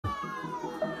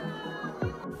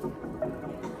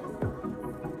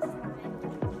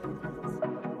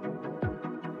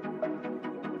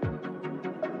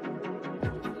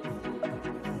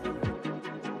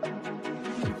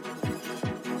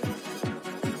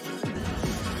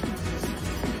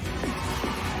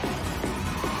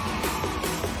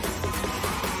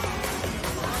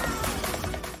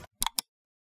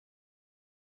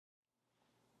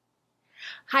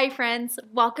Hi friends,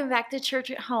 welcome back to Church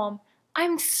at Home.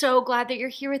 I'm so glad that you're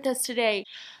here with us today.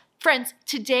 Friends,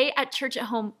 today at Church at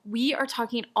Home, we are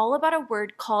talking all about a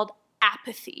word called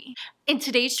apathy. In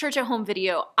today's Church at Home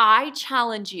video, I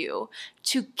challenge you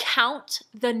to count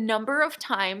the number of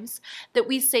times that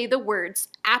we say the words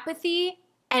apathy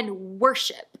and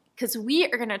worship, because we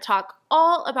are going to talk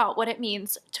all about what it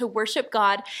means to worship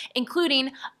God, including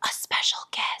a special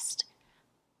guest.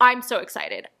 I'm so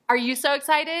excited. Are you so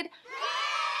excited?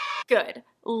 Good.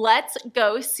 Let's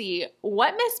go see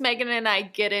what Miss Megan and I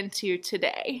get into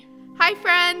today. Hi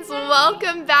friends,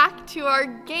 welcome back to our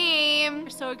game. We're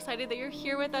so excited that you're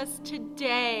here with us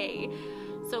today.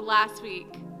 So last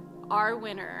week, our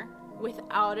winner,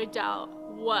 without a doubt,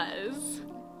 was,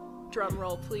 drum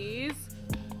roll please,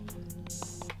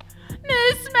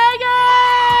 Miss Megan!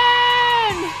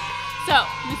 So,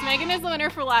 Miss Megan is the winner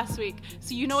for last week,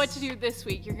 so you know what to do this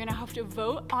week. You're gonna have to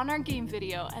vote on our game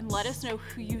video and let us know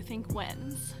who you think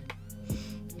wins.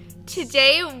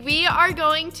 Today we are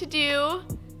going to do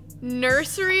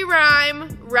nursery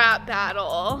rhyme rap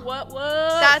battle. What?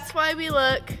 That's why we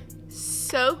look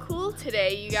so cool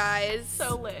today, you guys.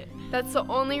 So lit. That's the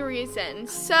only reason.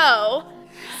 So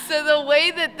the way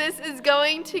that this is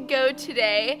going to go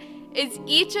today is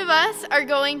each of us are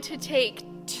going to take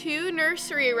 2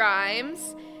 nursery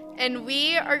rhymes and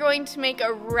we are going to make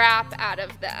a rap out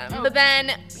of them. But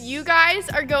then you guys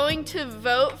are going to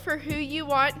vote for who you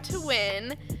want to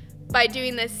win by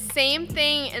doing the same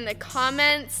thing in the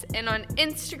comments and on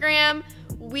Instagram.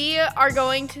 We are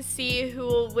going to see who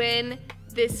will win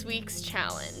this week's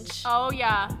challenge. Oh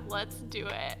yeah, let's do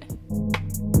it.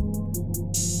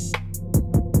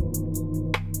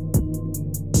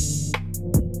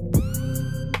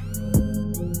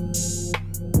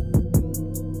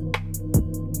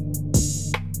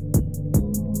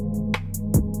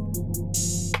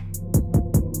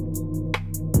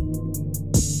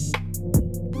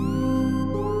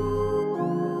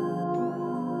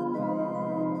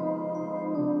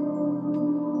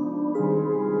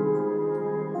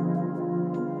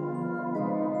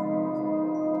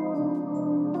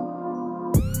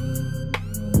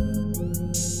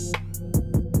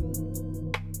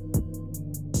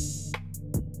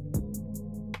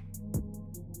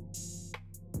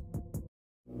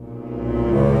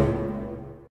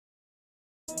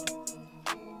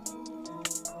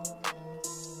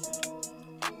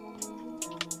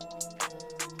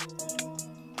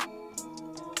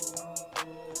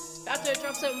 About to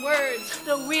drop some words.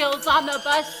 The wheels on the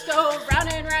bus go round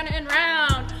and round and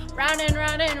round, round and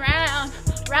round and round,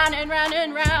 round and round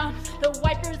and round. The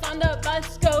wipers on the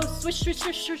bus go swish, swish,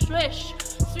 swish, swish, swish,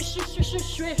 swish, swish,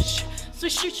 swish, swish, swish,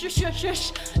 swish, swish, swish, swish,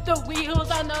 swish. The wheels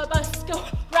on the bus go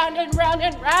round and round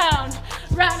and round,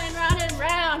 round and round and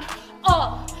round,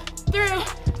 all through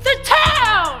the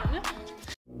town.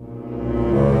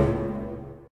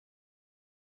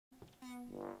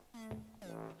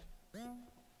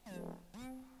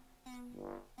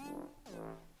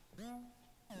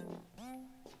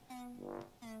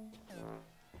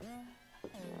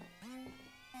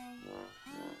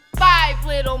 Five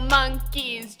little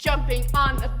monkeys jumping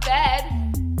on the bed.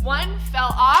 One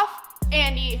fell off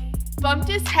and he bumped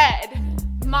his head.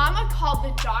 Mama called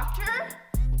the doctor.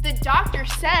 The doctor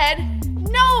said,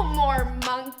 no more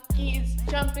monkeys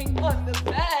jumping on the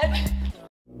bed.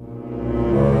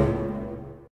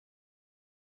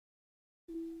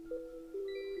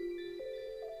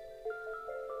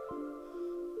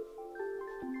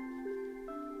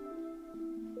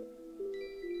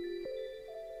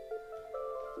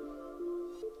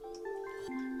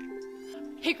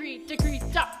 Hickory dickory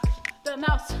dock, the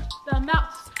mouse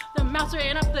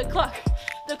ran up the clock.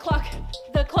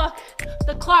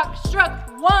 The clock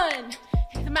struck 1.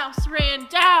 The mouse ran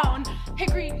down.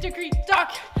 Hickory dickory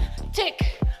dock,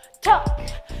 tick tock,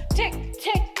 tick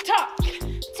tick tock,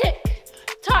 tick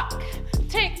tock,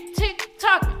 tick tick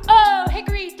tock. Oh,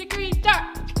 hickory dickory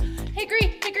dock,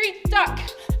 hickory dickory dock.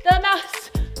 The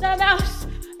mouse ran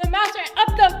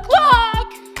up the clock.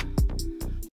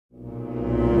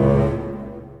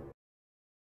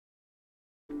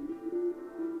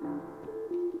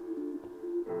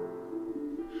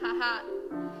 Haha.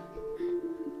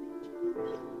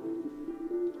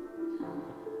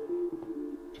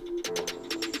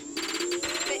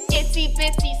 The itsy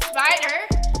bitsy spider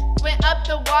went up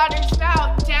the water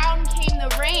spout. Down came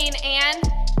the rain and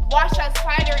washed that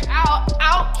spider out.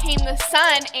 Out came the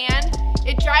sun and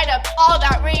it dried up all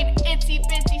that rain. Itsy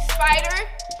bitsy spider,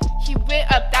 he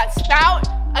went up that spout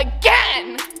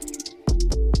again.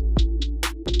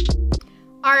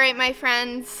 All right, my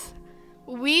friends,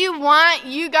 we want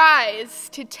you guys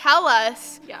to tell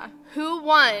us who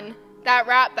won that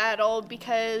rap battle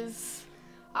because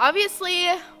obviously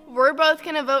we're both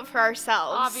going to vote for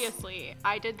ourselves. Obviously,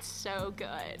 I did so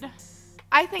good.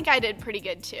 I think I did pretty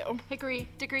good too. Hickory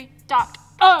dickory dock.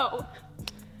 Oh!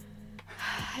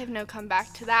 I have no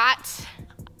comeback to that.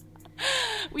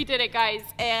 We did it, guys,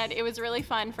 and it was really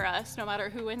fun for us. No matter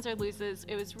who wins or loses,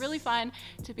 it was really fun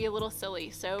to be a little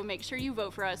silly. So make sure you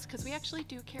vote for us because we actually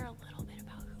do care a little bit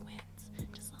about who wins.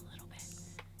 Just a little bit.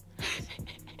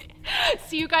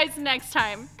 See you guys next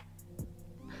time.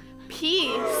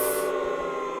 Peace.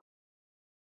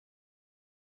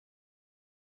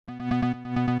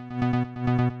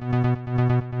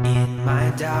 In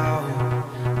my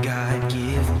doubt, God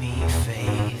give me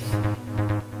faith.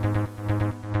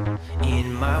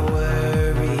 In my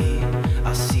worry,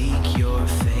 I'll seek your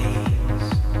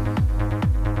face.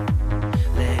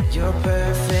 Let your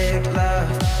perfect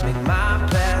love make my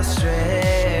path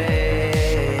straight.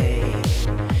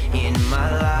 In my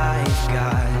life,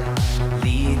 God,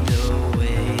 lead the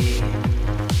way.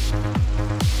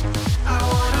 I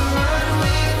wanna run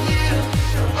with you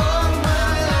for all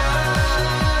my life.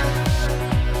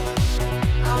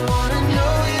 I wanna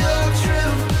know your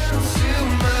truth into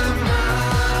my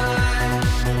mind.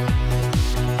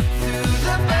 Through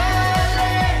the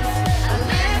balance, I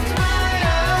lift my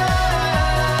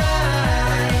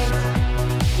eyes.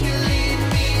 You lead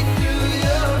me through,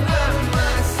 you're by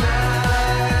my side.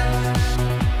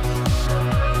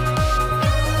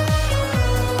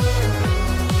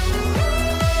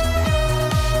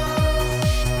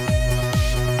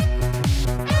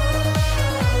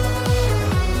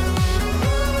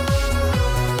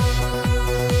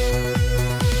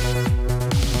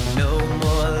 No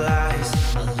more lies,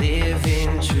 I'll live in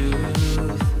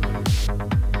truth.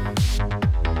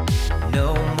 No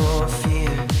more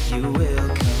fear, you will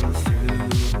come through.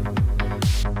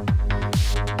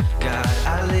 God, I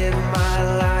live my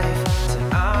life to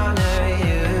honor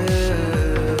you.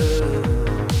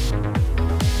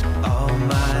 All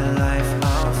my life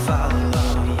I'll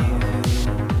follow you.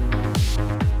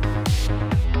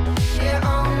 Yeah,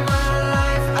 all my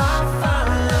life I'll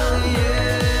follow you.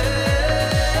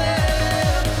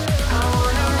 I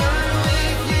wanna run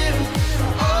with you for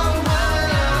all my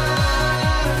life.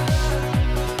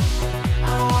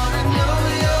 I wanna know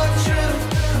your truth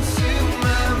into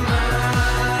my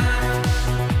mind.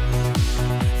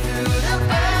 Through the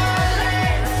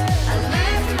balance, I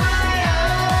lift my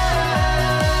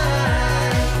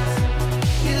eyes.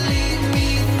 You lead me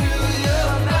through,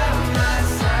 you're by my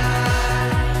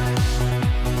side.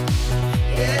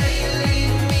 Yeah, you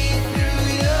lead me through,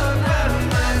 you're by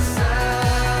my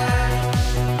side.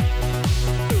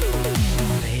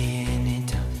 I'm laying it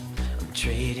down, I'm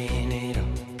trading it up.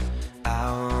 I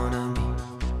wanna be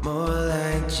more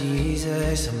like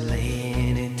Jesus. I'm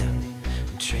laying it down,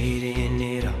 I'm trading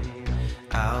it up.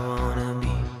 I wanna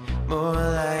be more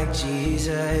like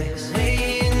Jesus.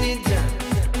 Laying it down,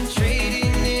 I'm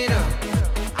trading it up.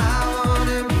 I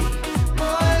wanna be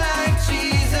more like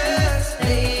Jesus.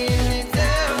 Laying it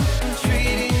down, I'm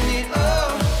trading it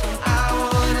up. I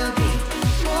wanna be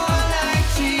more like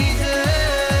Jesus.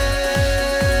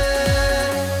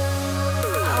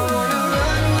 I wanna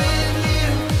run with you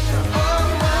for all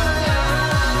my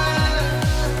life.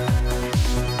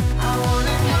 I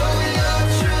wanna know your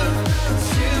truth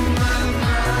into my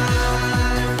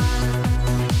mind.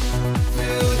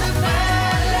 Through the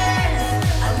balance,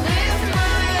 I lift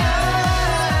my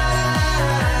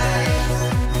eyes.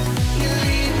 You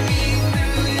lead me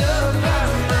through, you're by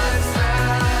my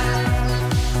side.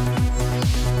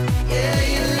 Yeah,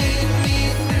 you lead me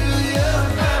through, you're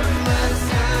by my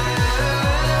side.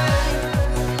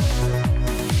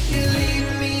 You lead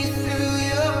me through,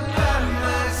 you're by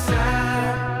my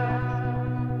side.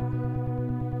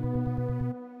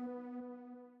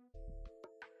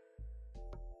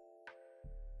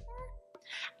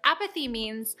 Apathy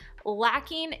means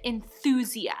lacking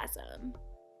enthusiasm.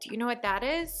 Do you know what that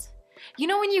is? You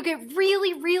know when you get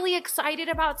really, really excited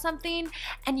about something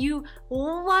and you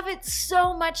love it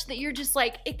so much that you're just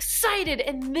like excited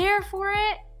and there for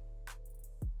it?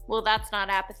 Well, that's not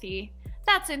apathy.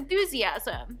 That's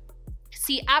enthusiasm.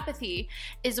 See, apathy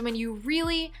is when you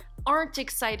really aren't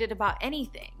excited about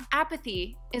anything.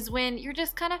 Apathy is when you're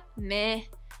just kind of meh.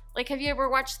 Like, have you ever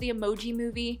watched the Emoji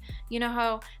Movie? You know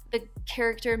how the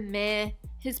character meh,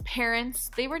 his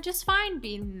parents, they were just fine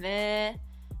being meh,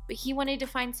 but he wanted to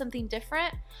find something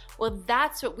different? Well,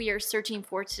 that's what we are searching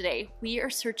for today. We are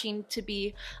searching to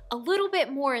be a little bit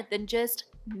more than just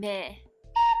meh.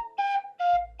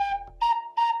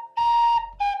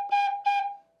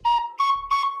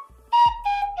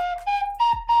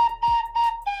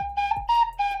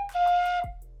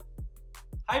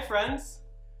 Hi friends,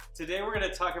 Today we're going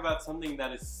to talk about something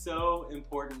that is so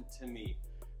important to me.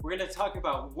 We're going to talk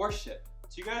about worship.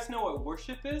 Do you guys know what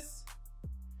worship is?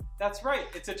 That's right,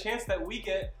 it's a chance that we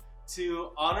get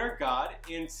to honor God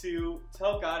and to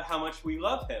tell God how much we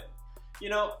love Him. You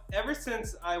know, ever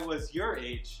since I was your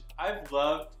age, I've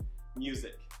loved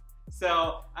music.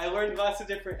 So I learned lots of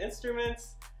different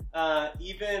instruments.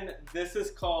 Even this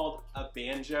is called a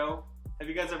banjo. Have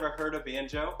you guys ever heard a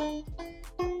banjo?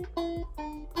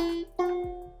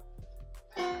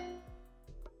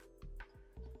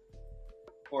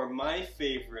 Or my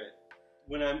favorite,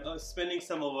 when I'm spending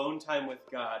some alone time with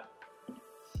God,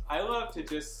 I love to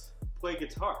just play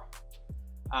guitar.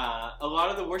 A lot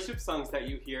of the worship songs that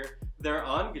you hear, they're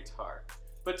on guitar.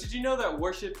 But did you know that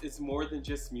worship is more than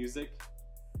just music?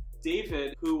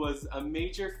 David, who was a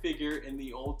major figure in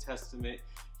the Old Testament,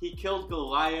 he killed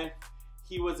Goliath,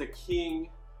 he was a king,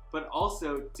 but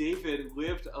also David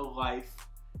lived a life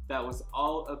that was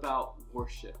all about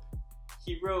worship.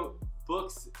 He wrote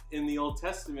books in the Old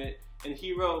Testament, and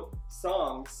he wrote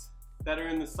songs that are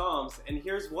in the Psalms, and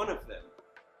here's one of them.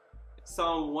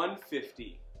 Psalm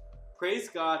 150. Praise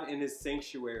God in His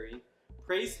sanctuary.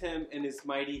 Praise Him in His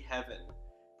mighty heaven.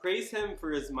 Praise Him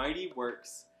for His mighty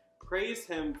works. Praise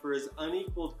Him for His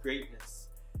unequaled greatness.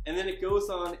 And then it goes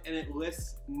on and it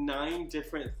lists 9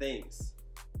 different things.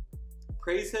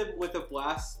 Praise Him with a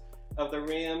blast of the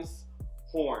ram's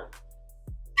horn.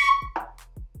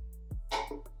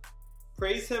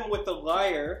 Praise Him with the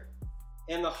lyre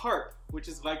and the harp, which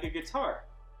is like a guitar.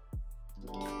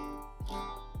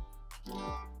 It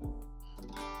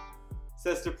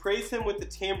says to praise Him with the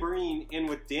tambourine and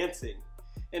with dancing,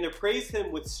 and to praise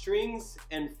Him with strings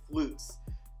and flutes.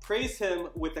 Praise Him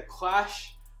with a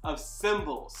clash of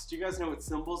cymbals. Do you guys know what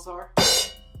cymbals are?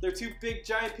 They're 2 big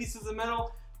giant pieces of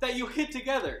metal that you hit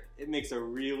together. It makes a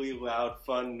really loud,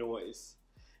 fun noise.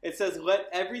 It says, let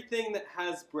everything that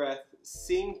has breath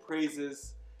sing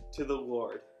praises to the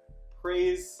Lord.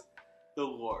 Praise the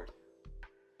Lord.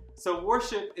 So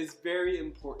worship is very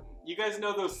important. You guys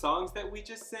know those songs that we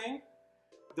just sang?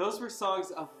 Those were songs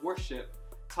of worship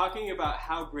talking about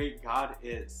how great God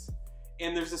is.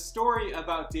 And there's a story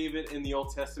about David in the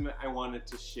Old Testament I wanted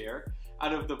to share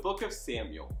out of the book of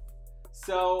Samuel.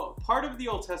 So part of the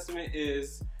Old Testament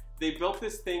is they built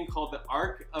this thing called the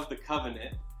Ark of the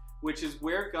Covenant, which is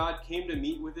where God came to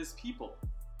meet with His people.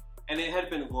 And it had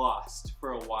been lost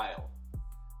for a while.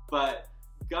 But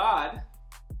God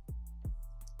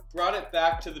brought it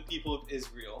back to the people of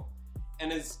Israel.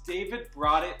 And as David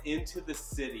brought it into the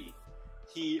city,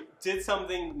 he did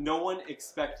something no one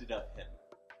expected of him.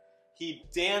 He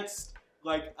danced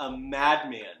like a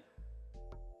madman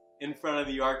in front of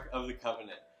the Ark of the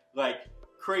Covenant. Like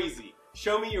crazy.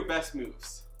 Show me your best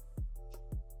moves.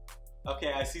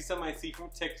 Okay, I see some I see from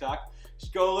TikTok.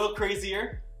 Just go a little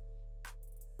crazier.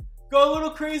 Go a little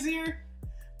crazier.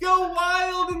 Go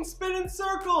wild and spin in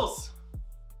circles.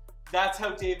 That's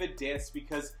how David danced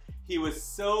because he was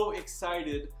so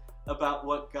excited about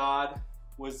what God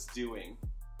was doing.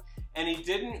 And he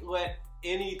didn't let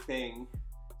anything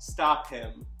stop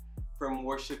him from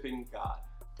worshiping God.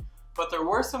 But there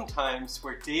were some times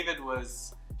where David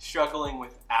was struggling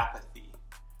with apathy.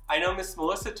 I know Miss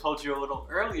Melissa told you a little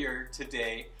earlier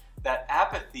today that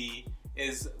apathy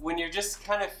is when you're just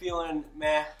kind of feeling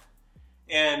meh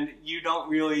and you don't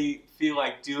really feel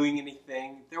like doing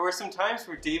anything. There were some times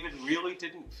where David really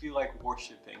didn't feel like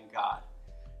worshiping God.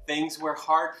 Things were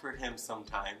hard for him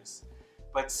sometimes,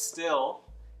 but still,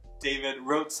 David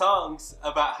wrote songs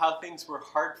about how things were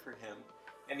hard for him,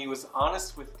 and he was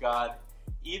honest with God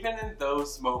even in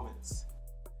those moments.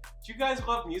 Do you guys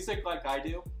love music like I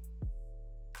do?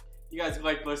 You guys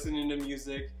like listening to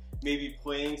music, maybe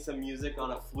playing some music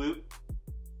on a flute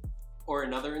or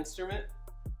another instrument?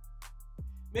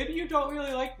 Maybe you don't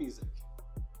really like music.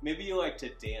 Maybe you like to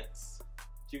dance.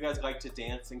 Do you guys like to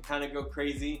dance and kind of go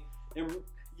crazy? And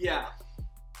yeah,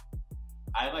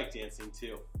 I like dancing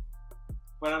too.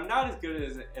 But I'm not as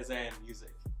good as I am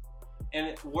music.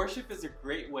 And worship is a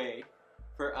great way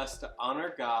for us to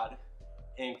honor God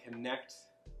and connect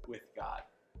with God.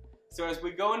 So as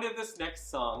we go into this next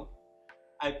song,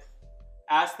 I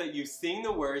ask that you sing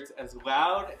the words as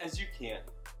loud as you can.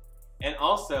 And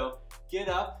also, get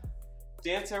up,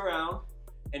 dance around,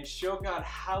 and show God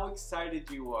how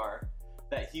excited you are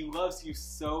that He loves you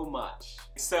so much.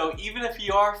 So even if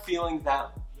you are feeling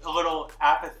that a little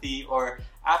apathy or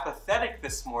apathetic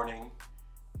this morning,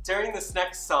 during this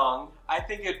next song, I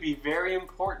think it'd be very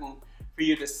important for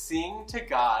you to sing to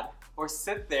God or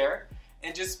sit there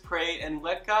and just pray and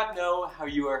let God know how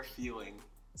you are feeling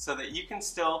so that you can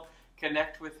still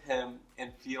connect with Him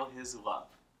and feel His love.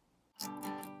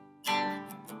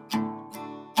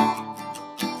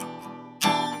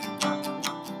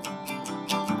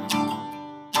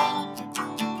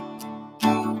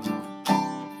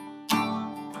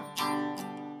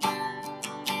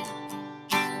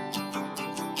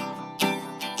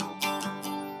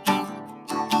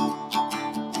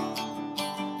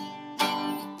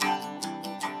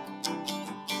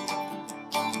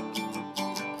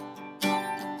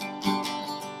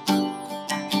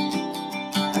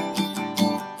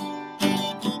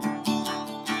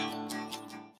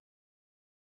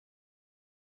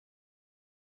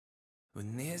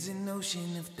 When there's an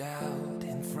ocean of doubt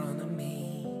in front of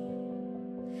me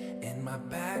and my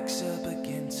back's up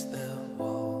against the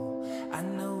wall, I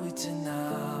know it's an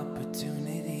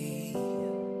opportunity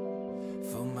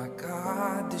for my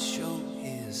God to show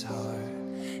his heart.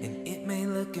 And it may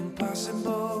look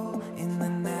impossible in the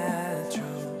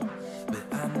natural, but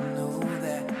I know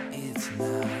that it's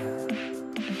not,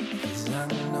 'cause I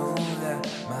know that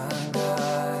my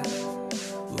God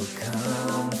will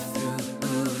come through.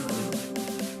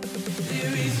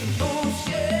 There is an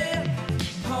ocean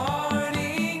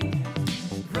parting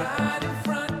right in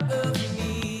front of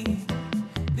me.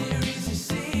 There is a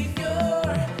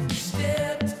Savior who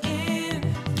stepped in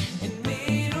and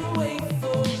made a way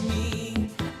for me.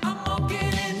 I'm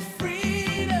walking in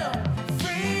freedom,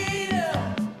 freedom.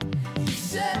 He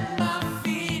set my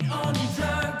feet on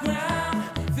dry ground.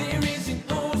 There is an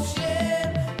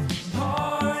ocean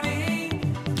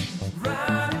parting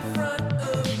right in front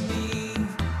of me.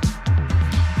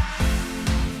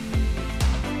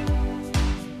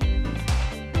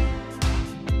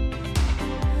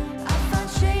 I find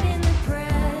shade in the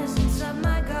presence of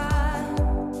my God.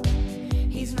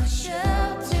 He's my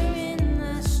shelter in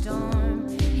the storm.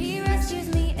 He rescues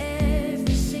me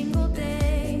every single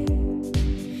day.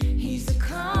 He's a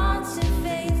constant,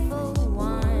 faithful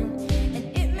one. And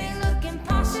it may look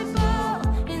impossible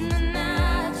in the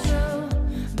natural,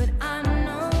 but I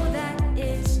know that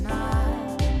it's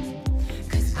not.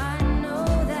 'Cause I know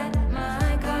that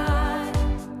my God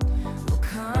will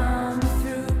come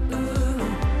through.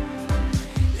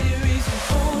 There is an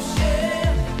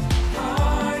ocean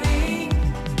parting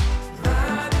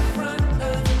right in front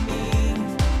of me.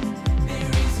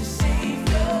 There is a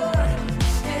Savior who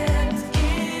stepped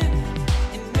in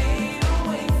and made a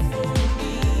way for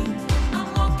me. I'm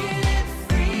walking in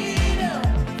freedom,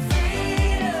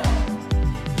 freedom.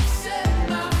 He set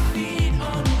my feet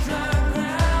on dry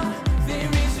ground.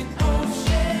 There is an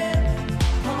ocean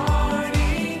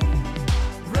parting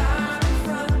right in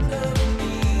front of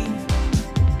me.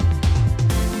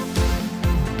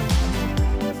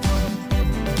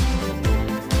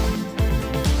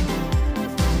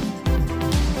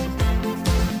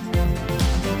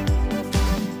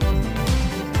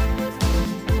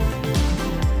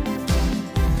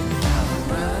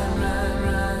 Run, run,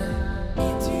 run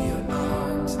into your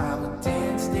arms. I will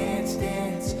dance, dance,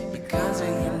 dance because of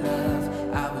your love.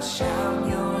 I will shout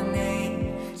your name.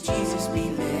 Jesus, be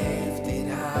lifted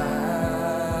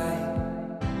high.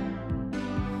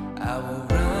 I will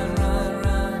run, run,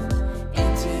 run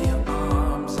into your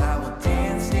arms. I will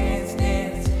dance, dance,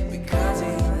 dance because of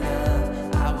your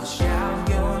love. I will shout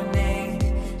your name.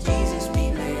 Jesus,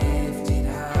 be lifted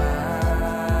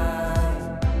high.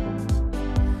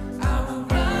 I will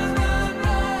run, run,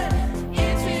 run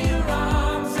into your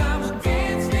arms. I will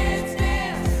dance, dance,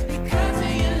 dance because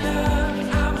of your love.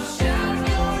 I will shout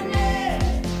your name.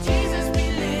 Jesus, be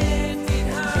lifted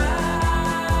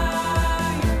high.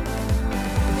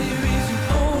 There is an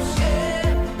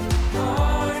ocean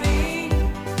parting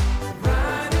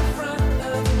right in front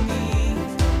of me.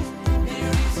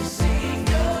 There is a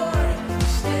Savior who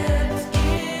stepped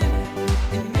in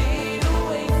and made a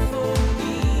way for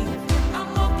me. I'm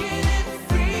walking in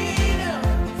freedom,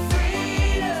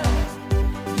 freedom.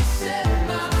 You set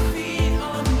my feet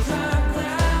on dry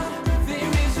ground.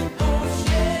 There is an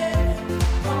ocean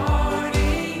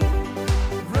parting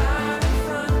right in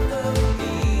front of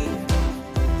me.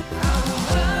 I will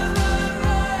run, run,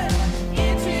 run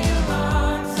into your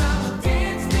arms. I will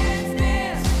dance, dance,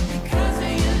 dance because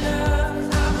of your love.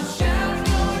 I will shout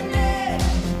your name.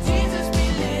 Jesus, be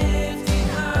lifted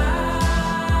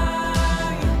high.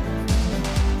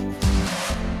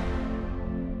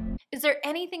 Is there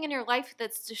anything in your life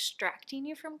that's distracting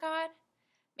you from God?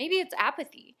 Maybe it's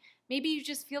apathy. Maybe you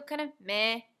just feel kind of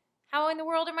meh. How in the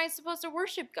world am I supposed to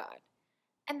worship God?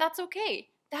 And that's okay.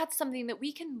 That's something that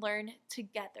we can learn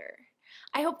together.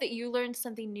 I hope that you learned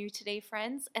something new today,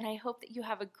 friends, and I hope that you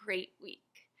have a great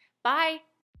week. Bye.